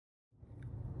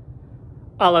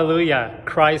Alleluia,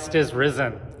 Christ is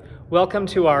risen. Welcome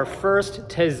to our first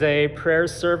Taizé prayer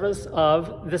service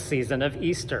of the season of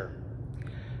Easter.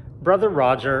 Brother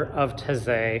Roger of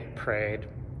Taizé prayed,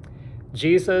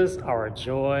 Jesus, our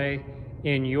joy,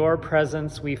 in your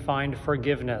presence we find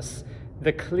forgiveness,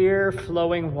 the clear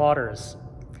flowing waters.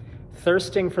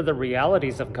 Thirsting for the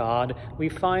realities of God, we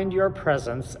find your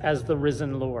presence as the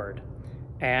risen Lord.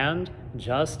 And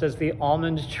just as the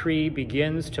almond tree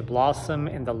begins to blossom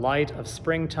in the light of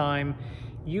springtime,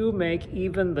 you make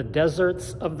even the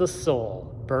deserts of the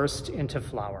soul burst into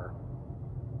flower.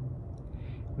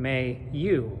 May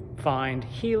you find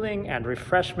healing and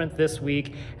refreshment this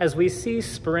week as we see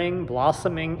spring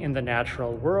blossoming in the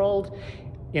natural world,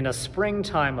 in a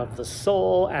springtime of the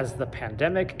soul as the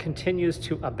pandemic continues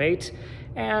to abate,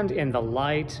 and in the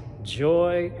light,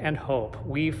 joy, and hope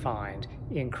we find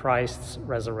in Christ's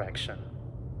resurrection.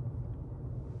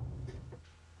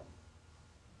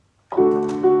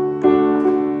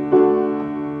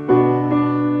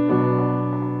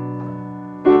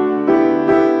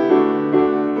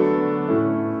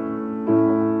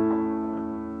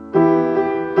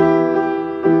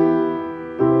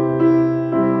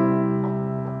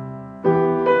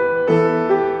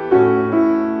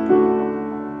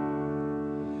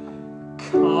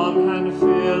 Come and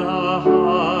fill our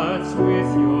hearts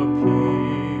with your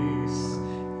peace.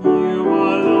 You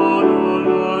alone, O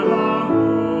Lord, are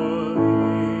holy.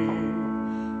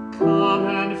 Come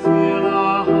and fill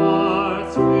our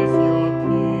hearts with your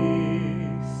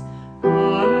peace.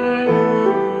 Hallelujah.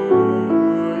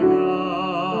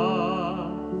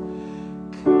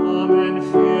 Come and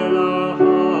fill our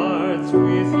hearts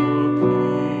with your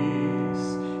peace.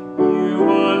 You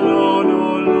alone, O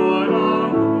Lord,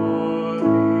 are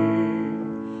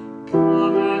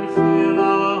come and fill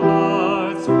our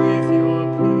hearts with your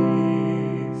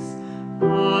peace.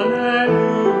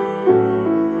 Hallelujah.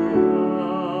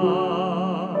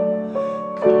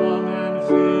 Come and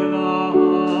fill our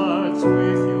hearts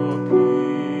with your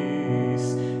peace.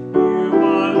 You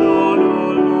alone,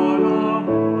 O Lord, are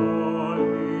holy.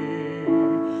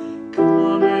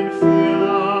 Come and fill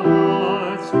our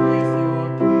hearts with your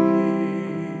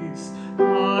peace.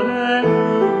 Hallelujah.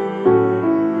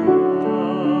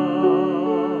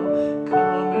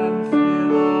 Come and fill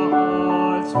our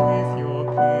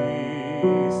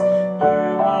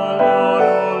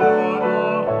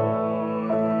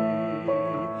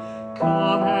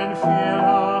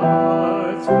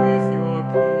hearts with your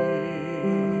peace.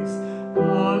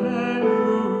 You alone, O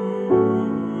Lord, are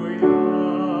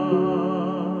holy.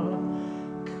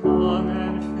 Come and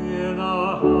fill our hearts with your peace. Hallelujah. Come and fill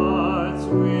our hearts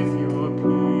with your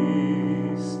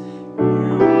peace.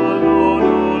 You alone,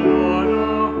 O Lord,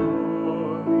 are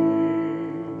holy.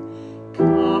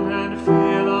 Come and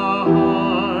fill our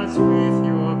hearts with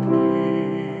your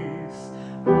peace.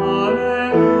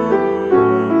 Hallelujah.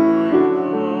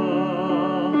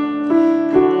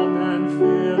 Come and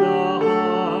fill our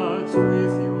hearts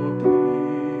with your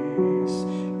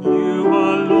peace. You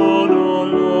alone, O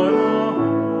Lord, are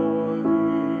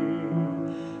holy.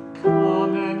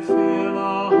 Come and fill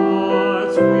our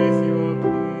hearts with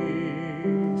your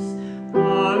peace.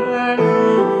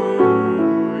 Hallelujah.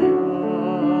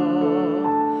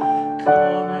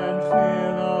 Come and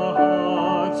fill our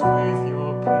hearts with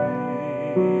your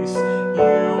peace.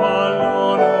 You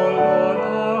alone, O Lord,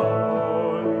 are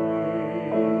holy.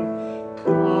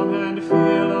 Come and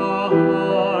fill our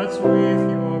hearts with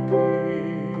your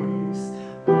peace.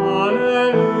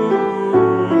 Hallelujah.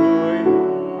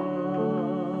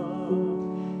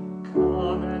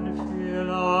 Come and fill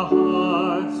our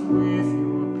hearts with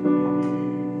your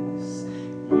peace.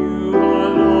 You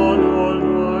alone, O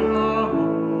Lord, are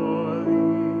holy.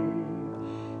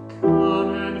 Come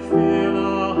and fill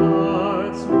our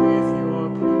hearts with your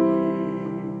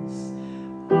peace.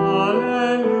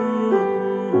 Hallelujah.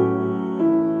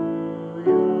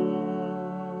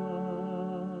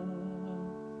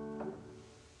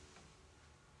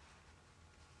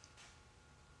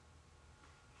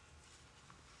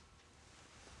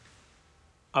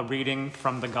 A reading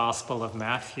from the Gospel of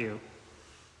Matthew.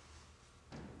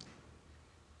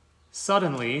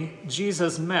 Suddenly,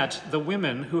 Jesus met the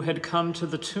women who had come to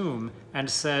the tomb and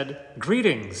said,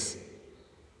 "Greetings!"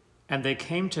 And they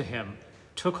came to him,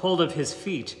 took hold of his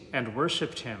feet, and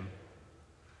worshipped him.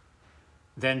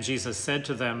 Then Jesus said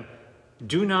to them,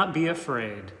 "Do not be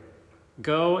afraid.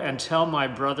 Go and tell my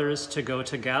brothers to go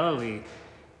to Galilee.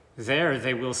 There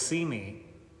they will see me."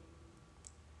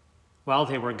 While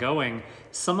they were going,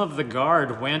 some of the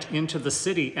guard went into the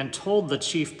city and told the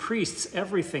chief priests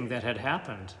everything that had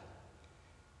happened.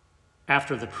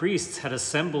 After the priests had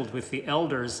assembled with the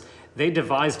elders, they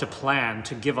devised a plan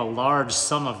to give a large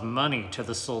sum of money to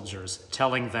the soldiers,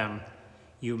 telling them,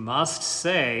 "You must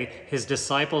say his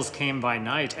disciples came by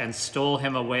night and stole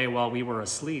him away while we were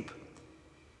asleep.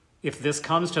 If this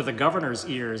comes to the governor's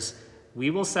ears, we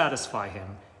will satisfy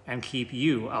him and keep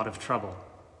you out of trouble."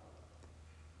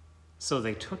 So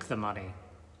they took the money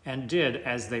and did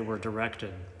as they were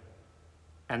directed.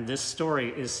 And this story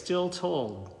is still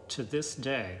told to this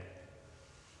day.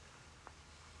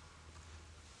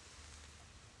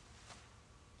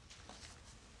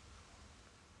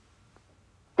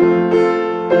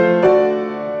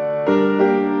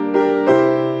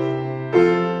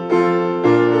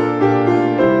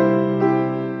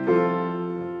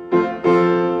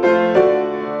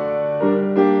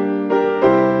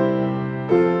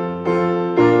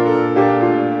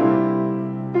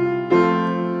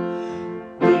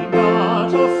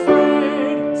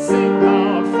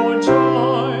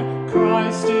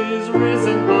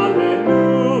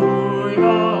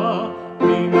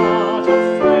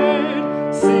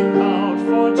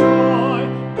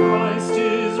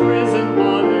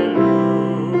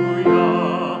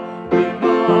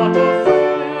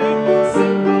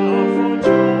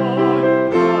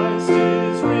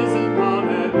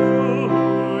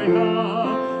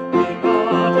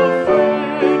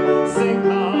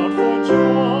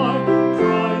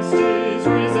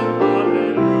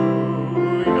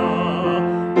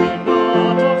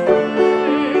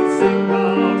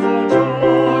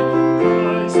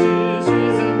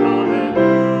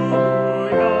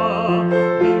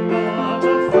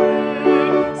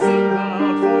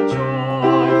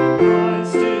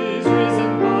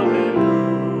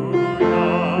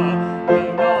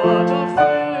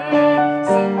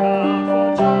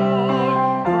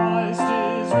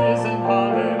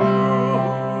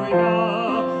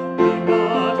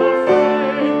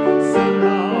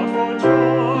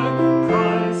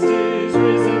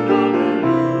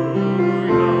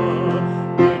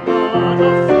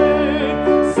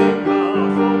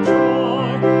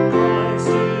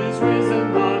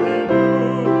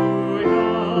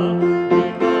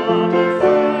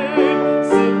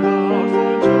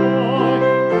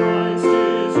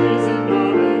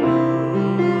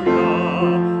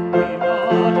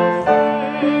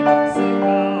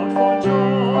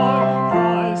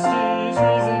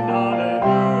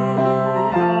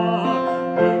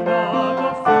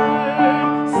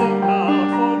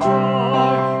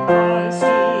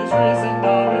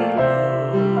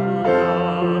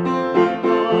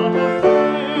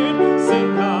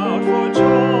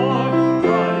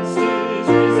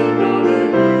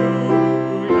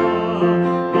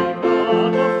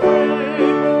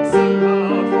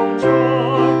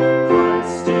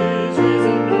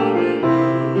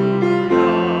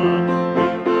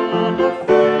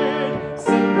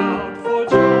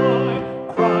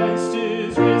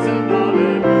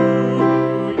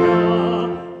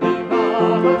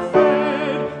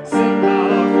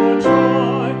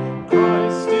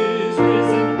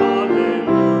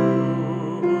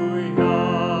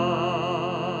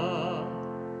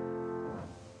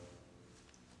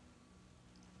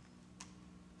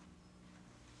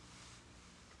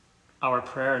 Our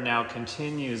prayer now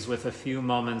continues with a few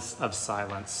moments of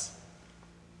silence.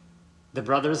 The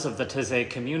brothers of the Taizé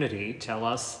community tell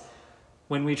us,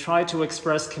 when we try to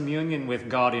express communion with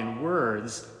God in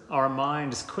words, our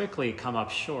minds quickly come up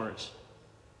short.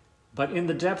 But in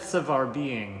the depths of our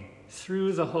being,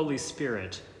 through the Holy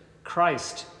Spirit,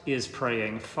 Christ is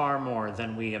praying far more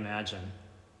than we imagine.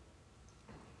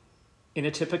 In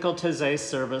a typical Taizé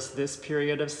service, this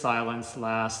period of silence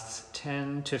lasts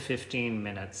 10 to 15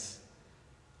 minutes.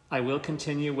 I will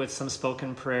continue with some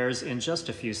spoken prayers in just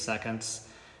a few seconds,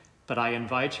 but I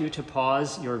invite you to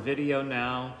pause your video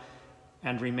now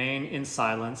and remain in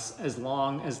silence as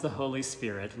long as the Holy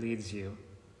Spirit leads you.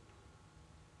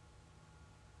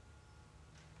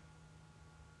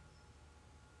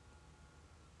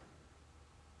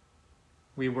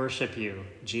 We worship you,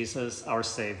 Jesus, our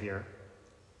Savior.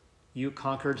 You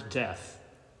conquered death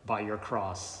by your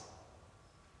cross.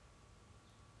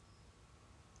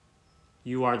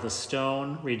 You are the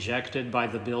stone rejected by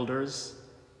the builders.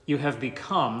 You have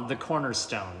become the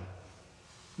cornerstone.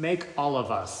 Make all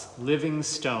of us living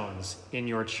stones in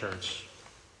your church.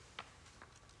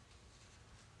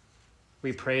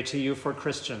 We pray to you for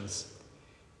Christians.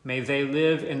 May they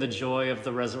live in the joy of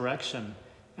the resurrection,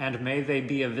 and may they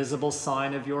be a visible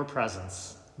sign of your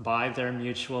presence by their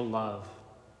mutual love.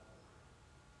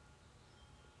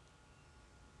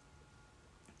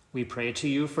 We pray to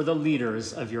you for the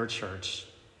leaders of your church.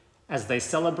 As they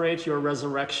celebrate your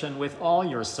resurrection with all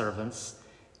your servants,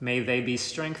 may they be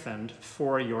strengthened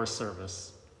for your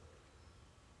service.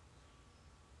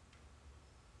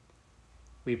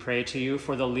 We pray to you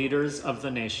for the leaders of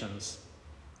the nations.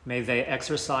 May they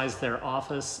exercise their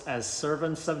office as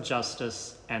servants of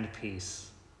justice and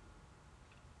peace.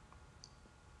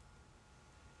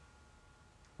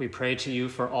 We pray to you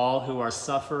for all who are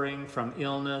suffering from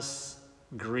illness,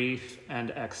 grief,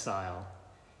 and exile.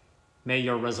 May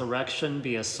your resurrection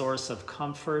be a source of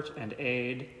comfort and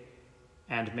aid,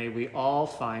 and may we all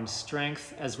find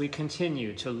strength as we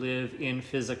continue to live in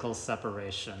physical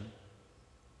separation.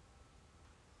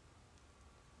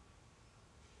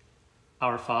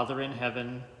 Our Father in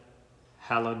heaven,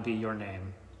 hallowed be your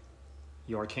name.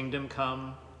 Your kingdom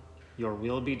come, your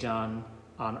will be done,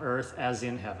 on earth as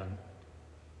in heaven.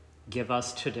 Give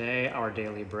us today our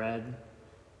daily bread.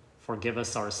 Forgive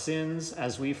us our sins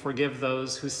as we forgive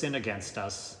those who sin against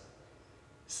us.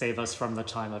 Save us from the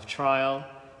time of trial,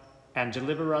 and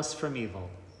deliver us from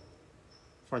evil.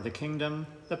 For the kingdom,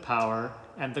 the power,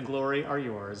 and the glory are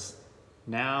yours,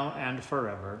 now and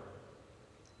forever.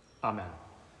 Amen.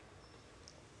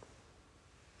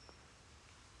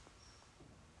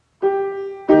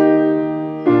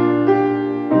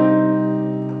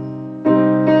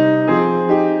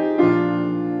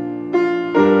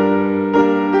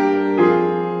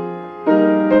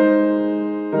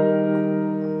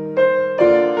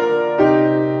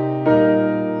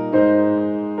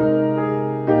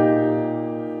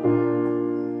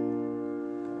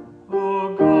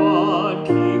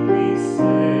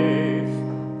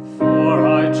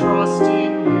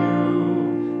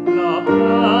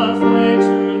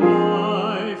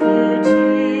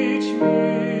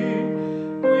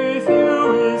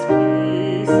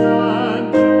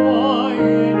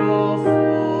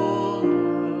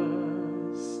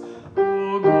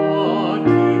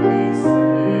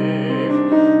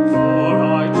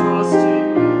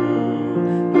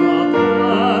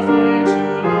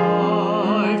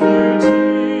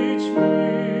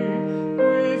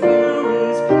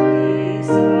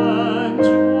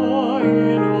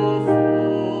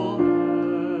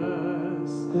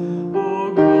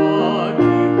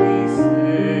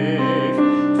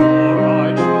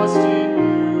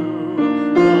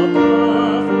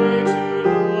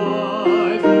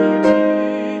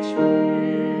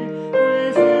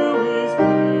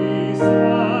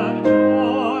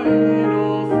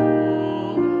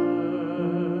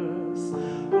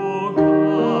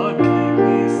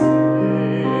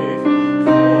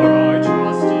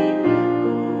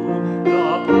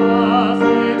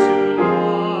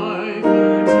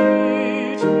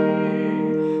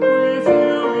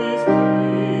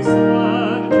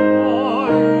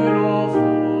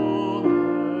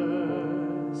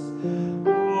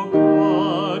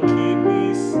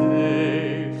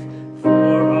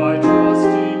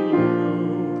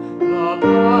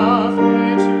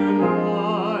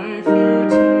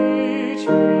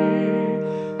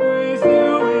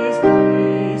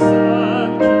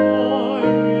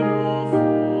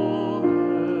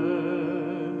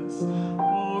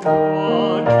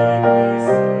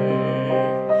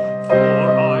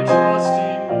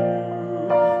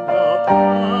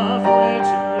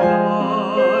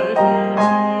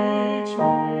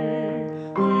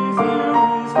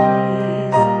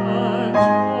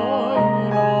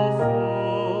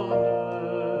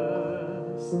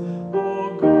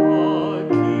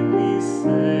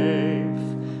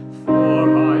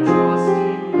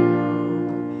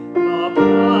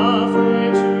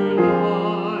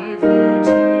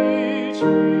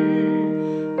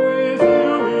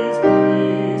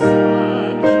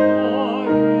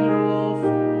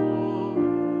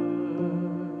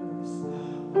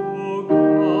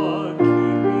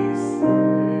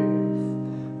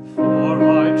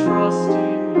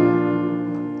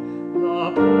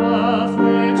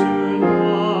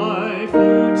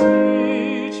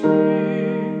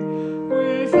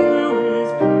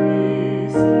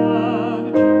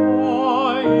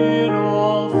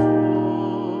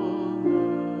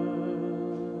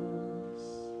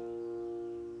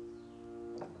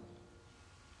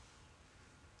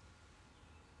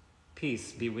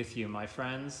 Peace be with you, my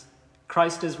friends.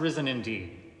 Christ is risen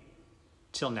indeed.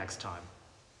 Till next time.